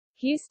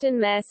Houston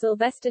Mayor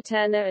Sylvester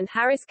Turner and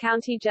Harris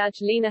County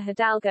Judge Lina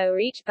Hidalgo are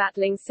each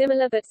battling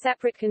similar but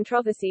separate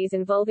controversies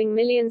involving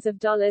millions of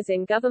dollars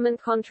in government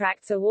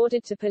contracts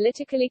awarded to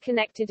politically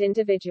connected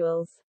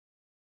individuals.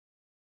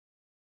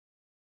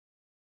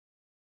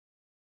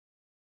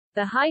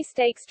 The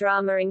high-stakes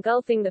drama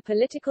engulfing the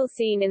political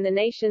scene in the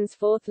nation's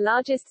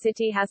fourth-largest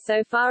city has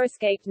so far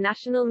escaped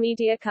national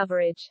media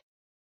coverage.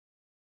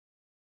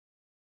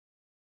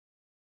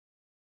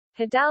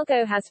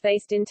 Hidalgo has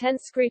faced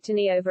intense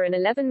scrutiny over an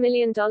 $11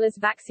 million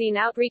vaccine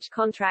outreach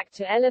contract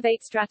to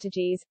Elevate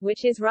Strategies,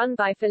 which is run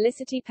by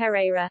Felicity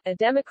Pereira, a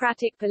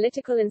Democratic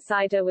political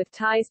insider with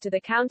ties to the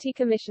county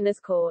commissioner's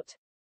court.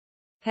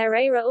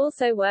 Pereira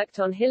also worked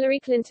on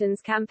Hillary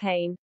Clinton's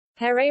campaign.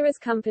 Pereira's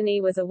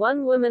company was a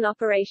one-woman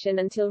operation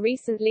until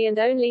recently and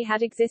only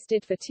had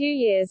existed for 2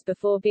 years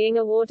before being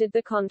awarded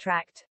the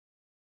contract.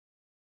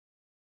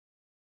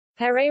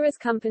 Pereira's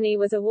company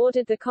was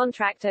awarded the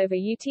contract over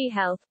UT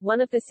Health,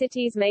 one of the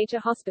city's major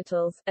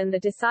hospitals, and the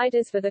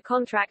deciders for the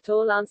contract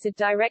all answered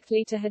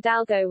directly to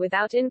Hidalgo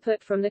without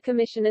input from the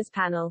commissioner's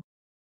panel.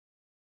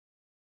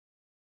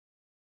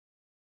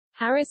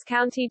 Harris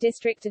County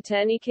District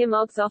Attorney Kim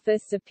Ogg's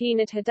office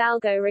subpoenaed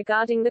Hidalgo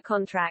regarding the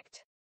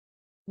contract.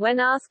 When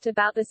asked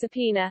about the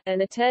subpoena,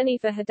 an attorney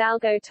for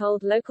Hidalgo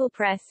told local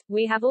press,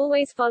 "We have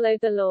always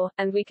followed the law,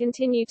 and we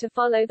continue to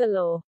follow the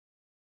law.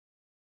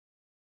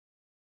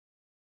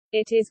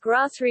 It is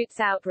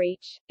grassroots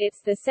outreach.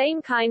 It's the same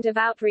kind of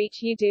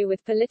outreach you do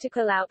with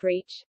political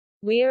outreach.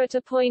 We are at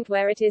a point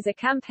where it is a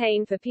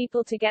campaign for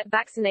people to get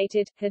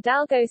vaccinated,"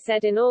 Hidalgo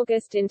said in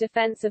August in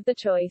defense of the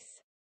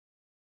choice.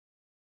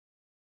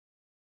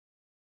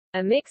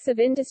 A mix of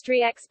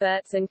industry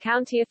experts and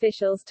county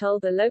officials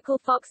told the local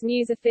Fox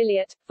News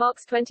affiliate,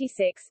 Fox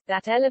 26,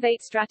 that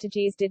Elevate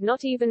Strategies did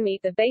not even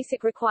meet the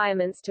basic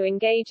requirements to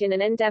engage in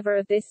an endeavor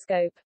of this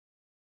scope.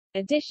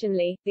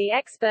 Additionally, the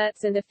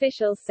experts and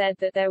officials said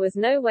that there was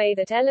no way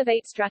that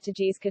Elevate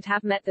Strategies could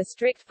have met the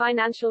strict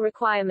financial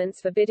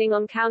requirements for bidding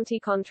on county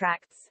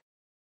contracts.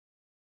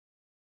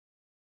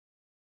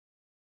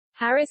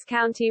 Harris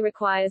County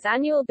requires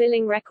annual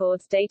billing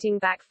records dating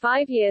back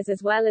 5 years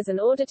as well as an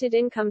audited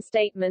income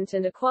statement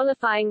and a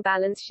qualifying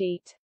balance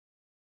sheet.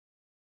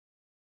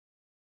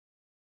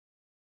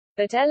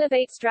 But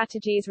Elevate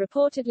Strategies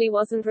reportedly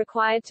wasn't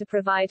required to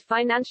provide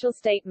financial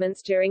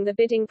statements during the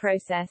bidding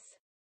process.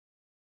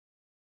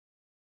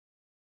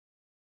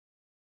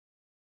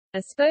 A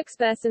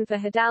spokesperson for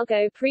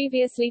Hidalgo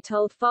previously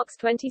told Fox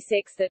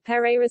 26 that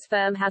Pereira's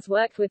firm has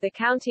worked with the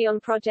county on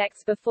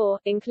projects before,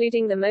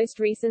 including the most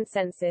recent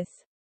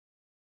census.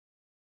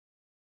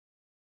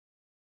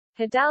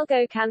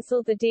 Hidalgo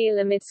canceled the deal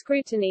amid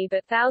scrutiny,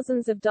 but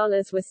thousands of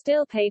dollars were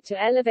still paid to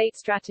Elevate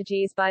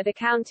Strategies by the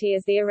county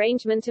as the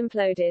arrangement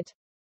imploded.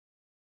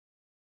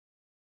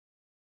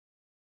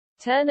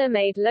 Turner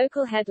made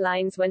local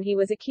headlines when he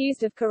was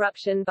accused of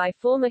corruption by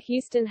former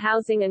Houston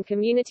Housing and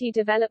Community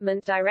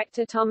Development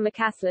Director Tom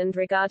McCasland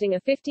regarding a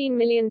 $15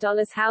 million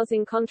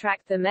housing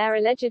contract the mayor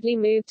allegedly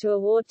moved to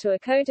award to a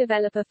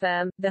co-developer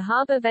firm, the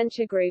Harbor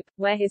Venture Group,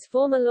 where his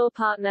former law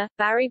partner,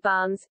 Barry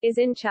Barnes, is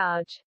in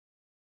charge.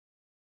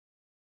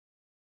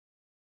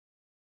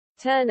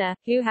 Turner,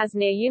 who has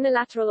near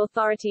unilateral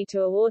authority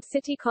to award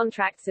city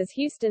contracts as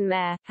Houston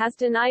mayor, has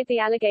denied the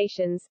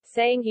allegations,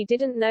 saying he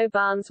didn't know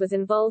Barnes was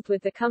involved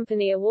with the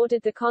company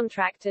awarded the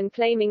contract and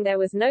claiming there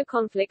was no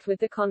conflict with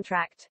the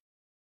contract.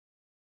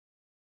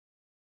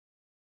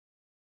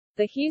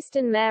 The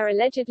Houston mayor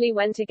allegedly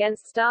went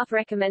against staff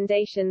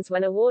recommendations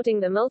when awarding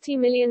the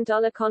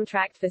multi-million-dollar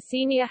contract for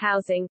senior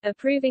housing,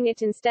 approving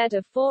it instead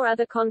of 4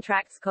 other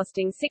contracts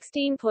costing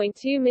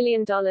 $16.2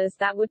 million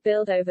that would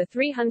build over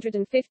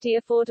 350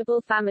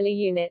 affordable family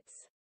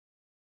units.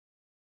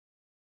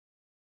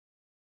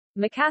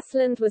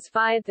 McCasland was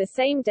fired the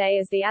same day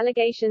as the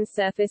allegations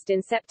surfaced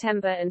in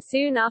September, and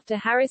soon after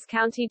Harris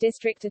County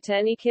District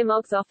Attorney Kim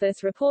Ogg's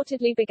office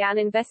reportedly began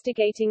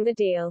investigating the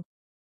deal.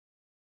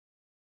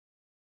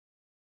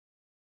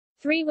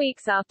 3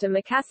 weeks after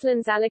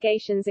McCasland's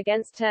allegations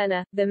against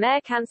Turner, the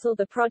mayor canceled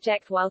the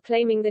project while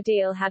claiming the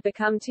deal had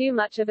become too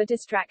much of a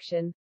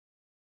distraction.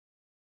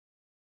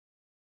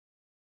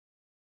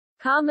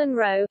 Carmen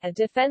Rowe, a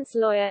defense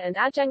lawyer and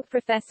adjunct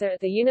professor at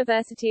the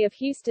University of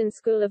Houston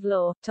School of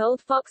Law,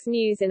 told Fox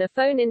News in a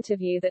phone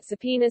interview that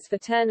subpoenas for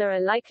Turner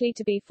are likely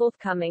to be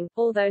forthcoming,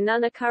 although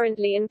none are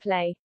currently in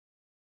play.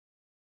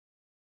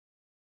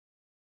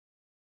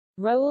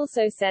 Rowe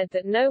also said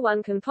that no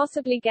one can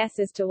possibly guess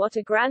as to what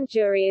a grand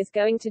jury is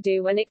going to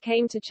do when it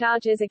came to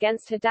charges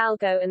against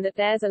Hidalgo, and that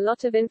there's a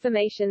lot of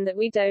information that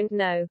we don't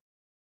know.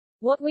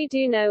 What we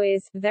do know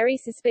is, very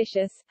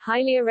suspicious,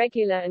 highly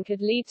irregular and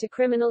could lead to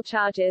criminal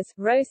charges,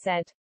 Rowe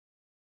said.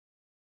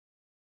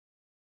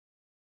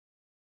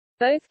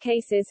 Both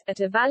cases, at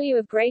a value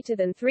of greater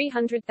than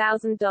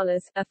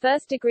 $300,000, are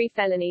first-degree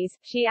felonies,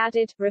 she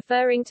added,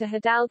 referring to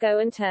Hidalgo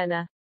and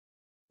Turner.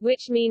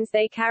 Which means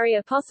they carry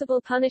a possible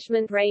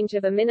punishment range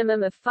of a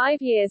minimum of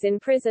 5 years in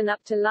prison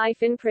up to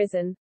life in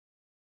prison.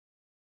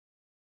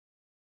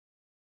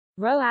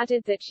 Rowe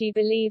added that she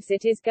believes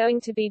it is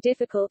going to be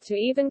difficult to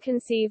even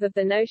conceive of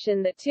the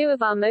notion that two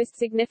of our most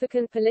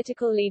significant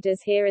political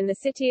leaders here in the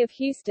city of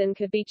Houston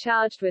could be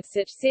charged with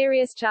such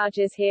serious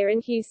charges here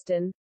in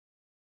Houston.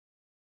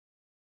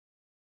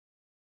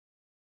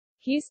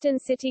 Houston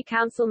City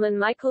Councilman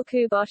Michael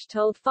Kubosh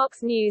told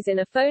Fox News in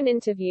a phone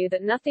interview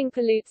that nothing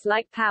pollutes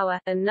like power,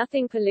 and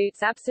nothing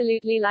pollutes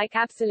absolutely like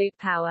absolute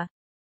power.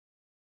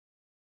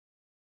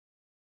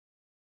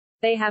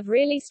 They have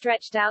really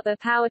stretched out their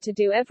power to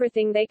do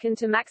everything they can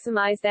to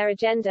maximize their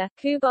agenda,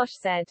 Kubosh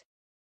said.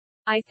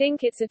 I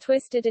think it's a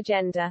twisted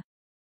agenda.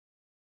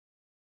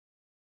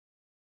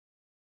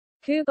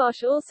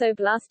 Kubosh also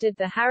blasted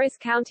the Harris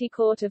County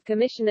Court of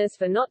Commissioners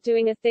for not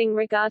doing a thing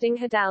regarding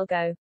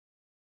Hidalgo.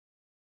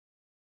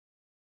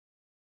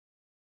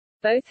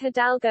 Both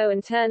Hidalgo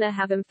and Turner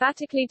have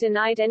emphatically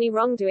denied any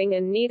wrongdoing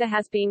and neither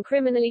has been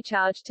criminally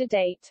charged to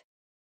date.